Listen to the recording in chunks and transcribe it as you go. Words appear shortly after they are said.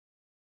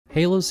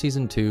Halo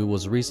Season 2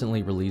 was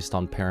recently released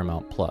on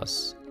Paramount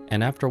Plus,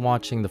 and after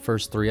watching the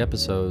first 3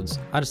 episodes,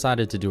 I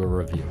decided to do a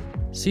review.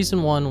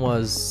 Season 1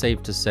 was,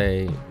 safe to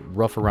say,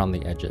 rough around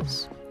the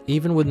edges.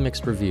 Even with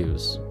mixed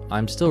reviews,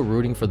 I'm still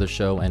rooting for the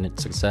show and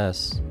its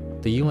success.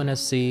 The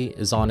UNSC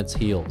is on its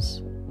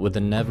heels, with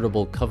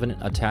inevitable Covenant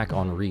attack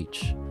on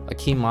Reach, a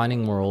key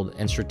mining world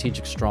and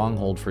strategic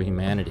stronghold for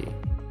humanity.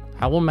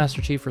 How will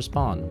Master Chief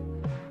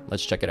respond?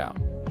 Let's check it out.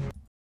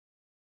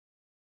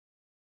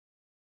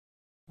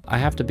 I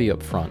have to be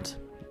upfront.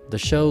 The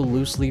show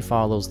loosely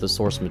follows the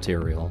source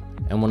material,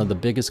 and one of the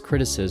biggest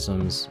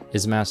criticisms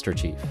is Master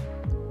Chief.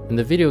 In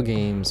the video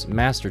games,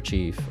 Master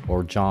Chief,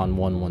 or John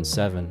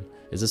 117,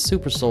 is a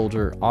super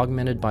soldier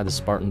augmented by the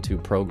Spartan 2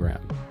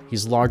 program.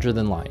 He's larger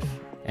than life,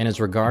 and is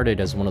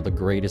regarded as one of the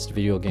greatest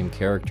video game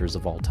characters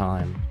of all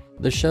time.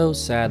 The show,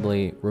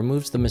 sadly,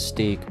 removes the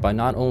mystique by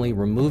not only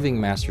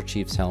removing Master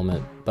Chief's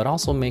helmet, but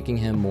also making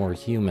him more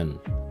human.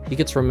 He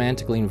gets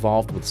romantically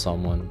involved with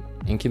someone,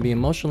 and can be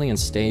emotionally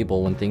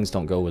unstable when things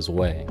don't go his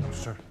way.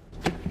 Sir,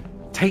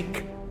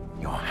 take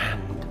your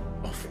hand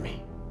off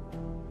me.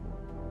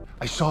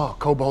 I saw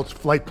Cobalt's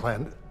flight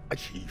plan.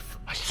 Chief,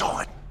 I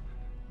saw it.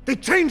 They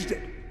changed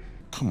it.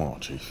 Come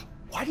on, Chief.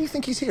 Why do you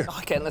think he's here? Oh,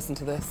 I can't listen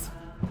to this.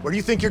 Where do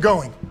you think you're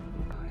going?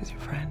 He's your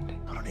friend.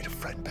 I don't need a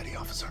friend, petty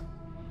officer.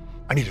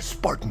 I need a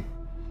Spartan.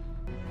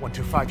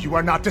 125, you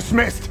are not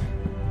dismissed.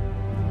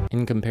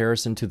 In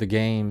comparison to the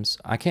games,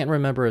 I can't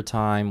remember a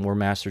time where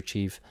Master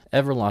Chief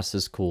ever lost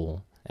his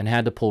cool and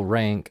had to pull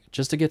rank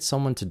just to get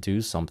someone to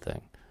do something.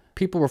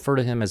 People refer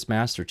to him as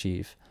Master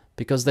Chief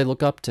because they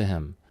look up to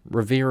him,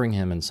 revering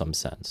him in some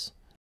sense.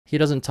 He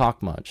doesn't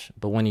talk much,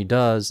 but when he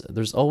does,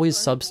 there's always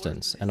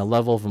substance and a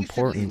level of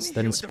importance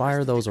that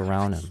inspire those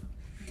around him.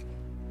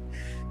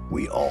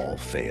 We all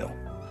fail.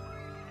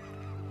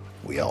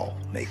 We all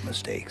make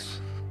mistakes.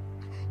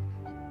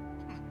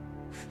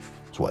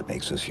 It's what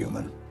makes us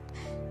human.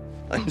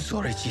 I'm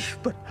sorry, Chief,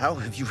 but how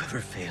have you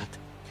ever failed?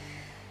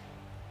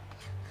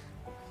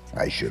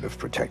 I should have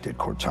protected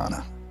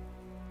Cortana.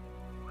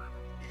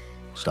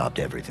 Stopped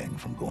everything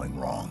from going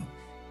wrong.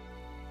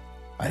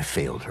 I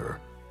failed her.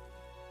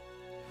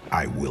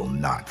 I will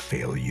not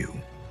fail you.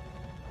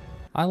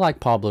 I like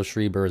Pablo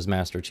Schreiber as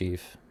Master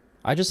Chief.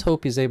 I just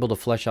hope he's able to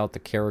flesh out the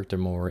character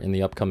more in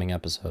the upcoming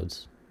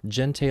episodes.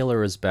 Jen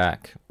Taylor is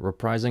back,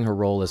 reprising her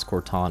role as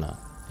Cortana,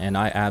 and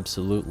I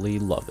absolutely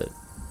love it.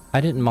 I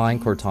didn't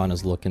mind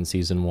Cortana's look in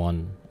Season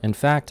 1. In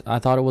fact, I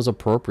thought it was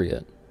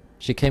appropriate.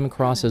 She came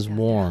across as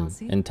warm,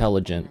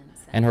 intelligent,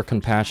 and her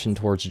compassion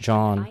towards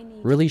John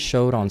really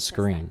showed on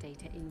screen.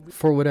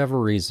 For whatever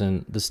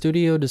reason, the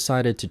studio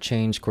decided to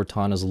change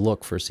Cortana's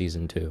look for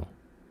Season 2.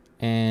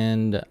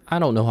 And I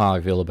don't know how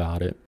I feel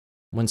about it.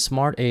 When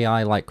smart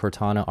AI like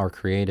Cortana are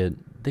created,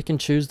 they can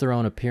choose their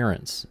own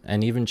appearance,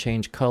 and even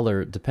change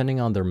color depending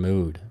on their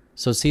mood.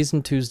 So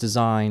Season 2's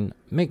design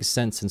makes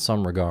sense in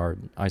some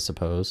regard, I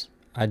suppose.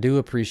 I do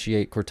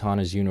appreciate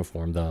Cortana's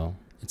uniform though.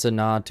 It's a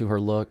nod to her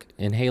look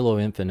in Halo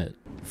Infinite.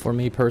 For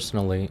me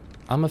personally,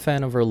 I'm a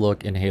fan of her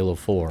look in Halo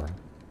 4,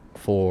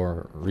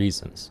 for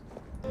reasons.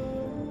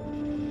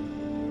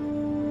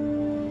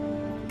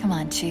 Come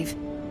on, Chief.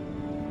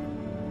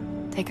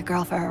 Take a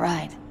girl for a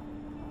ride.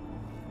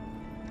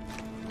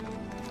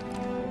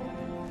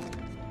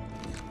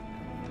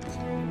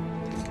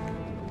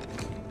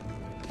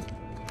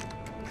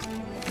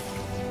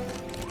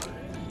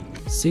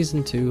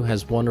 Season 2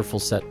 has wonderful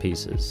set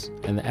pieces,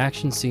 and the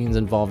action scenes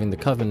involving the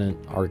Covenant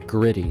are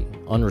gritty,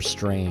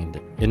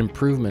 unrestrained, an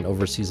improvement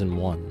over Season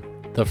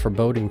 1. The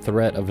foreboding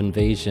threat of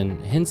invasion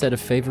hints at a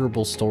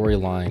favorable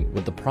storyline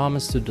with the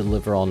promise to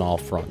deliver on all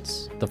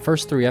fronts. The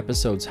first 3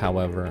 episodes,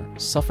 however,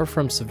 suffer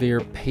from severe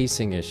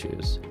pacing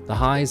issues. The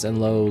highs and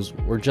lows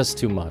were just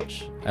too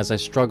much, as I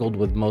struggled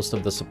with most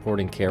of the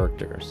supporting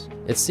characters.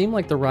 It seemed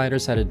like the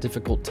writers had a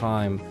difficult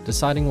time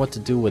deciding what to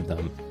do with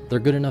them. They're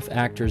good enough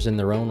actors in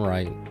their own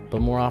right, but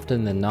more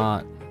often than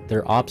not,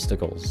 they're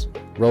obstacles,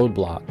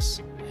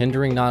 roadblocks,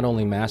 hindering not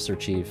only Master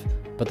Chief,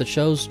 but the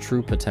show's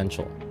true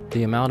potential.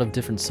 The amount of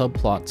different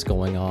subplots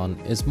going on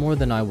is more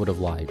than I would have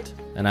liked,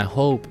 and I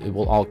hope it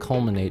will all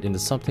culminate into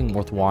something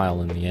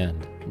worthwhile in the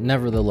end.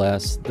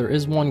 Nevertheless, there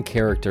is one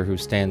character who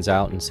stands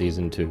out in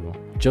Season 2.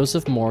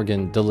 Joseph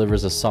Morgan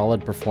delivers a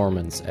solid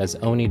performance as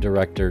Oni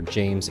director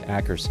James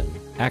Ackerson.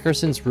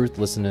 Ackerson's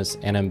ruthlessness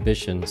and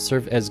ambition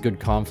serve as good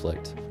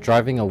conflict,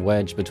 driving a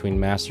wedge between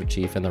Master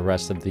Chief and the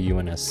rest of the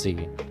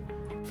UNSC.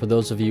 For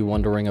those of you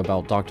wondering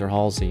about Dr.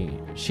 Halsey,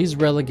 she's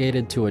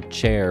relegated to a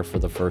chair for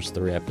the first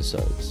 3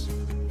 episodes.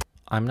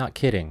 I'm not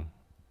kidding.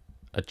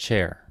 A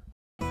chair.